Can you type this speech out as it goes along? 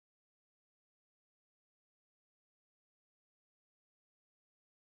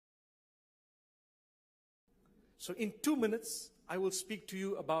So in 2 minutes, I will speak to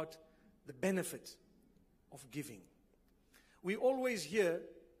you about the benefit of giving. We always hear,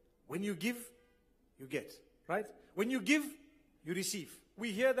 when you give, you get, right? When you give, you receive.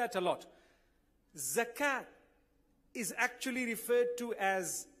 We hear that a lot. Zakat is actually referred to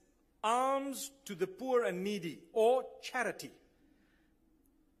as alms to the poor and needy, or charity.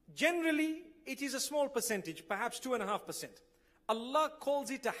 Generally, it is a small percentage, perhaps 2.5%. Allah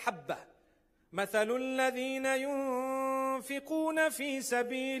calls it a habba. مَثَلُ الَّذِينَ يُنْفِقُونَ فِي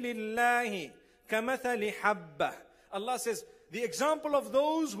سَبِيلِ اللَّهِ كَمَثَلِ حَبَّةٍ. Allah says, the example of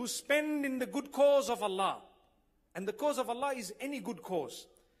those who spend in the good cause of Allah. And the cause of Allah is any good cause.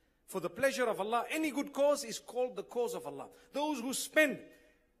 For the pleasure of Allah, any good cause is called the cause of Allah. Those who spend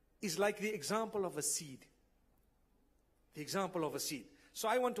is like the example of a seed. The example of a seed. So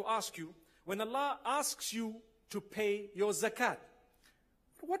I want to ask you, when Allah asks you to pay your zakat,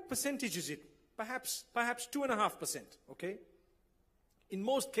 what percentage is it? Perhaps 2.5%, okay? In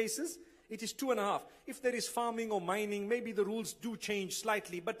most cases, it is 2.5%. If there is farming or mining, maybe the rules do change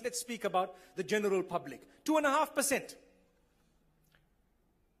slightly, but let's speak about the general public. 2.5%.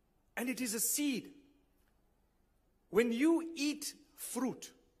 And it is a seed. When you eat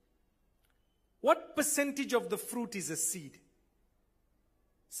fruit, what percentage of the fruit is a seed?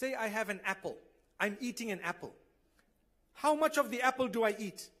 Say I have an apple. I'm eating an apple. How much of the apple do I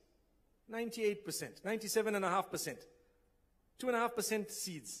eat? 98%, 97.5%. 2.5%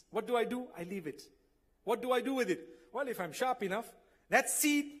 seeds. What do? I leave it. What do I do with it? Well, if I'm sharp enough, that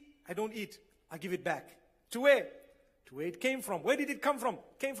seed, I don't eat. I give it back. To where? To where it came from. Where did it come from?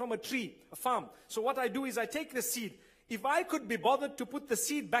 It came from a tree, a farm. So what I do is I take the seed. If I could be bothered to put the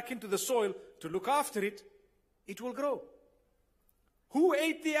seed back into the soil, to look after it, it will grow. Who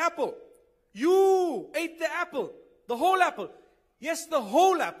ate the apple? You ate the apple. The whole apple. Yes, the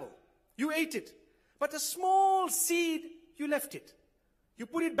whole apple. You ate it. But a small seed, you left it. You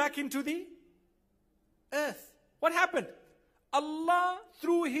put it back into the earth. What happened? Allah,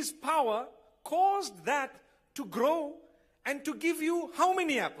 through His power, caused that to grow and to give you how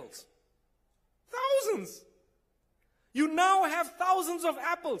many apples? Thousands. You now have thousands of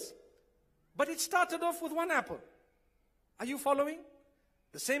apples. But it started off with one apple. Are you following?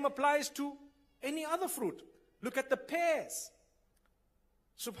 The same applies to any other fruit. Look at the pears.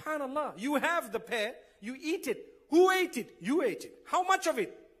 Subhanallah. You have the pear, you eat it. Who ate it? You ate it. How much of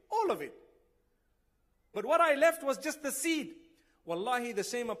it? All of it. But what I left was just the seed. Wallahi, the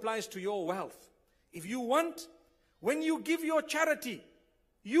same applies to your wealth. If you want, when you give your charity,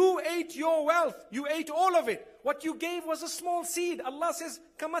 you ate your wealth. You ate all of it. What you gave was a small seed. Allah says,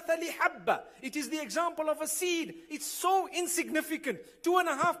 كَمَثَلِ حَبَّةٍ. It is the example of a seed. It's so insignificant.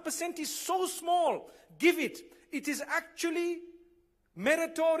 2.5% is so small. Give it. It is actually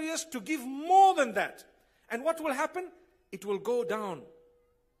meritorious to give more than that. And what will happen? It will go down.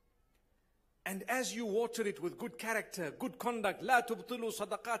 And as you water it with good character, good conduct, لا تبطلوا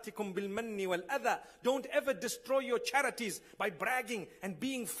صدقاتكم بالمن والأذى. Don't ever destroy your charities by bragging and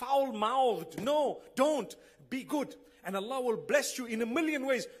being foul-mouthed. No, don't. Be good. And Allah will bless you in a million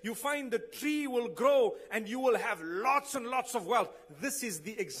ways. You find the tree will grow and you will have lots and lots of wealth. This is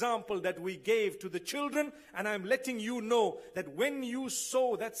the example that we gave to the children. And I'm letting you know that when you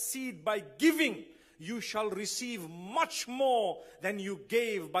sow that seed by giving, you shall receive much more than you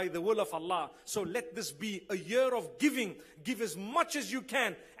gave by the will of Allah. So let this be a year of giving. Give as much as you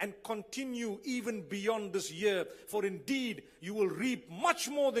can and continue even beyond this year. For indeed, you will reap much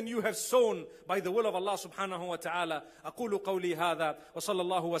more than you have sown by the will of Allah subhanahu wa ta'ala. أقول قولي هذا وصلى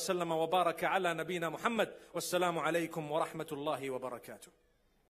الله وسلم وبارك على نبينا محمد والسلام عليكم ورحمة الله وبركاته.